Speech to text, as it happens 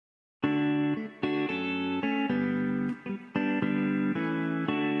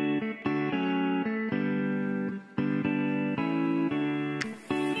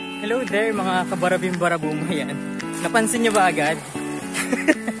Hello there mga kabarabim-barabum. Ayan. Napansin nyo ba agad?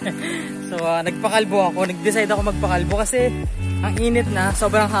 So nagpakalbo ako. Nag-decide ako magpakalbo kasi ang init na.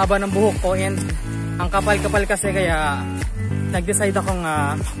 Sobrang haba ng buhok ko and ang kapal-kapal kasi kaya nag-decide akong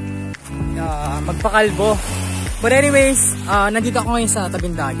magpakalbo. But anyways, nandito ako ngayon sa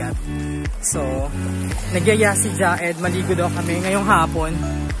tabing dagat. So nagyaya si Jaed. Maligo daw kami ngayong hapon.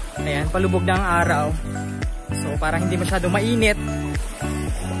 Ayan, palubog na ang araw. So parang hindi masyado mainit.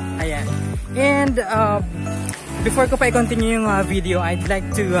 Ayan. And before ko pa i-continue yung video, I'd like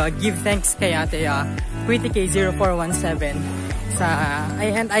to give thanks kay ate Pretty K0417 sa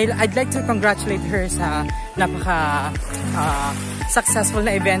and I'd like to congratulate her sa napaka successful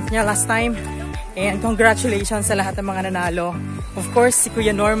na event niya last time. And congratulations sa lahat ng mga nanalo. Of course, si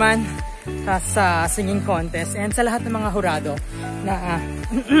Kuya Norman sa singing contest and sa lahat ng mga hurado na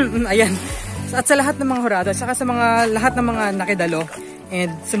ayan. At sa lahat ng mga hurado, saka sa lahat ng mga nakidalo and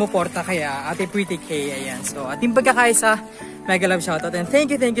sumuporta kaya Ate Pretty K. Ayan. So, Team Pagkakaisa, mega love shoutout. And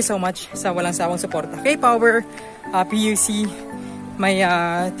thank you so much sa walang sawang suporta. K-Power, PUC, may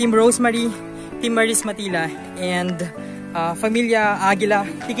Team Rosemary, Team Maris Matila, and Familia Aguila,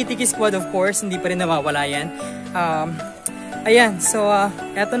 Tiki-Tiki Squad of course, hindi pa rin nawawala yan. Ayan, so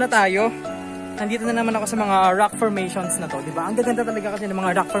eto na tayo. Nandito na naman ako sa mga rock formations na to, diba? Ang gaganda talaga kasi ng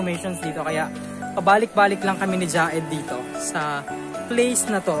mga rock formations dito, kaya pabalik-balik lang kami ni Jaed dito sa place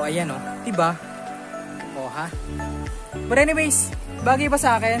na to. Ayan o, diba? O ha? But anyways, bagay ba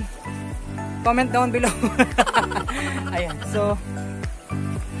sa akin? Comment down below. Ayan, so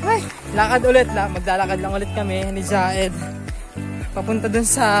ay, lakad ulit. Maglalakad lang ulit kami ni Jaed. Papunta dun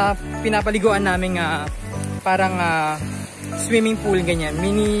sa pinapaliguan naming parang swimming pool, ganyan.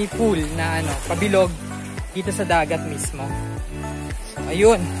 Mini pool na pabilog dito sa dagat mismo. So,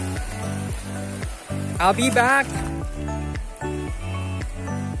 ayun. I'll be back.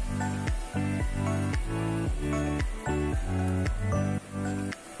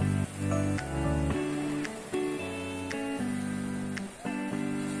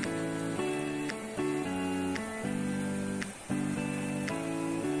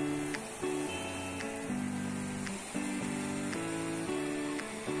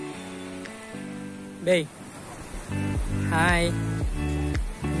 Hey. Hi.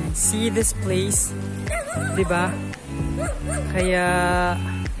 See this place? Diba? Kaya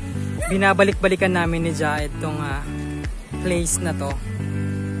binabalik-balikan namin ni Jaed tong place na to.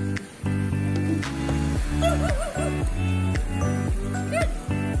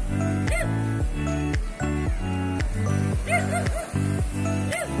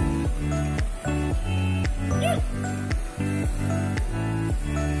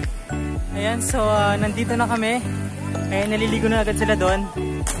 Ayan, so nandito na kami. Eh, naliligo na agad sila doon.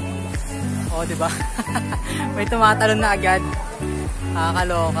 O, diba? May tumatalon na agad.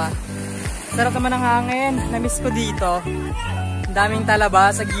 Nakakaloka. Sarap naman ang hangin. Namiss ko dito. Ang daming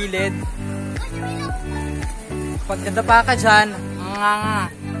talaba sa gilid. Pag nadapa ka dyan,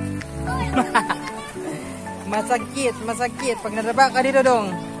 masakit. Pag nadapa ka dito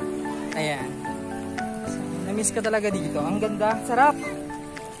dong. Ayan. So, namiss ko talaga dito. Ang ganda. Sarap.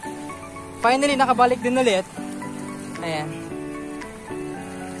 Finally, nakabalik din ulit. Ayan.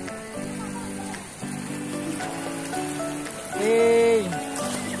 Hey!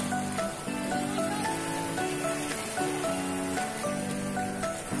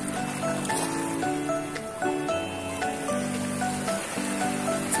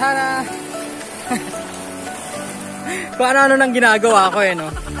 Tara! Kung ano-ano nang ginagawa ko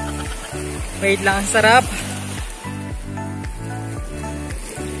no? Wait lang, sarap.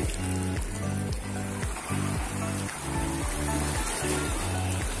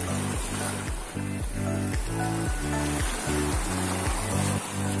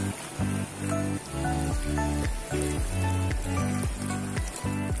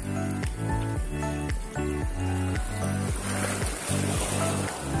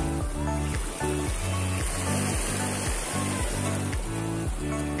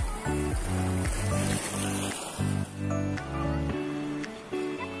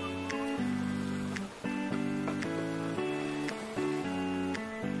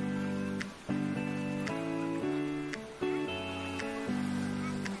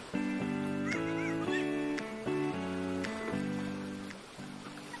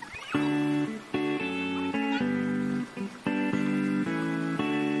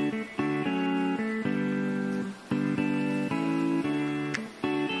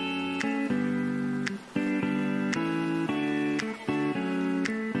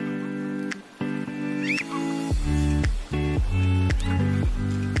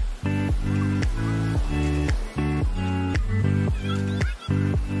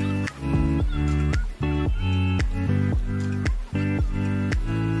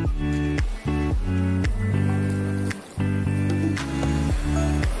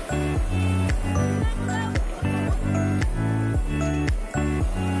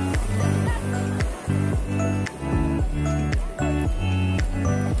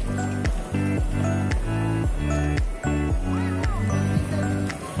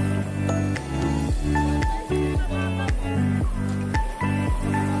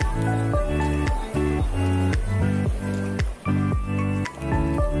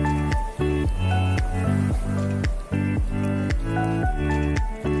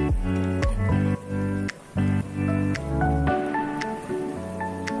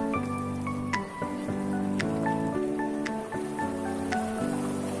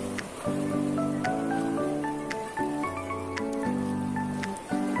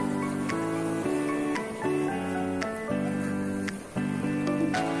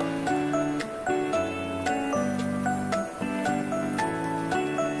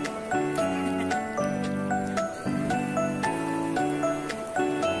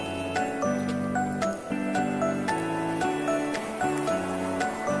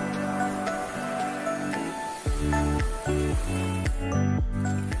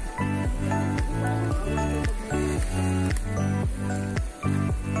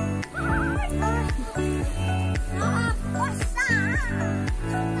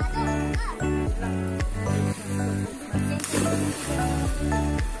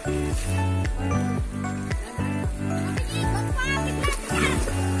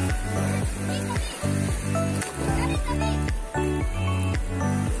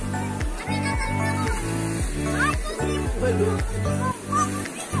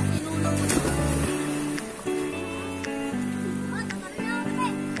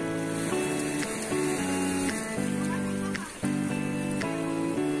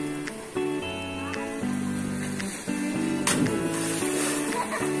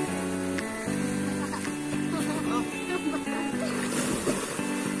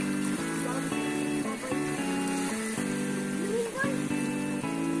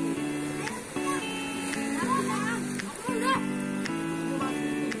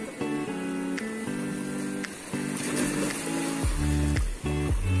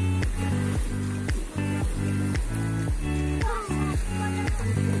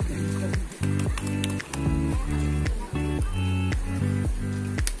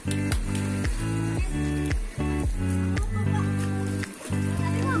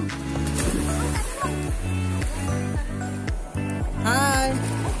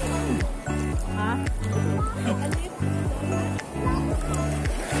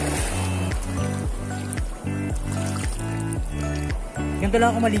 Ganito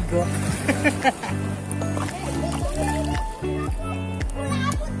lang ako maligo.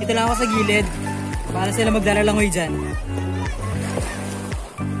 Ito lang ako sa gilid. Para sila magdalalangoy dyan.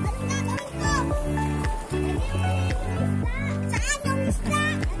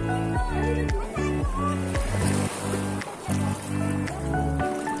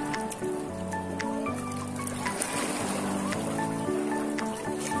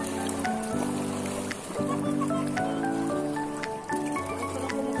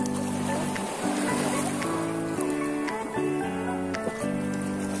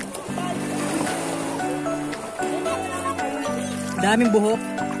 Daming buhok.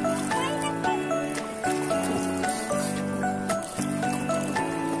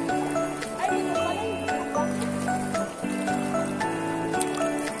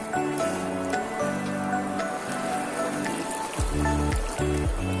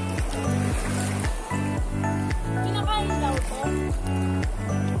 Kinakain daw to.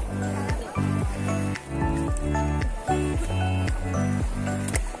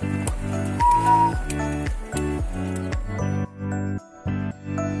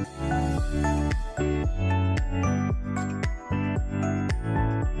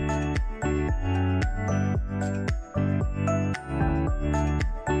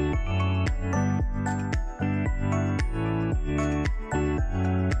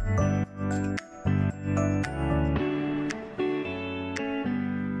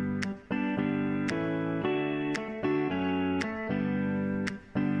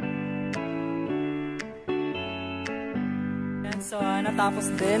 So,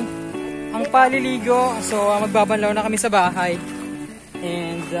 natapos din ang paliligo. So, magbabanlaw na kami sa bahay.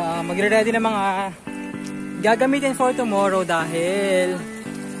 And magre-ready na mga gagamitin for tomorrow dahil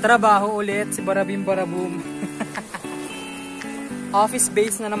trabaho ulit si Barabim Barabum. Office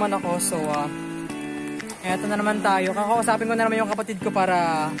base na naman ako. So, eto na naman tayo. Kakausapin ko na naman yung kapatid ko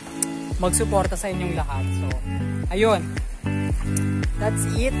para magsuporta sa inyong lahat. So, ayun. That's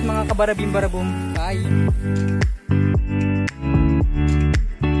it mga kabarabim Barabum. Bye!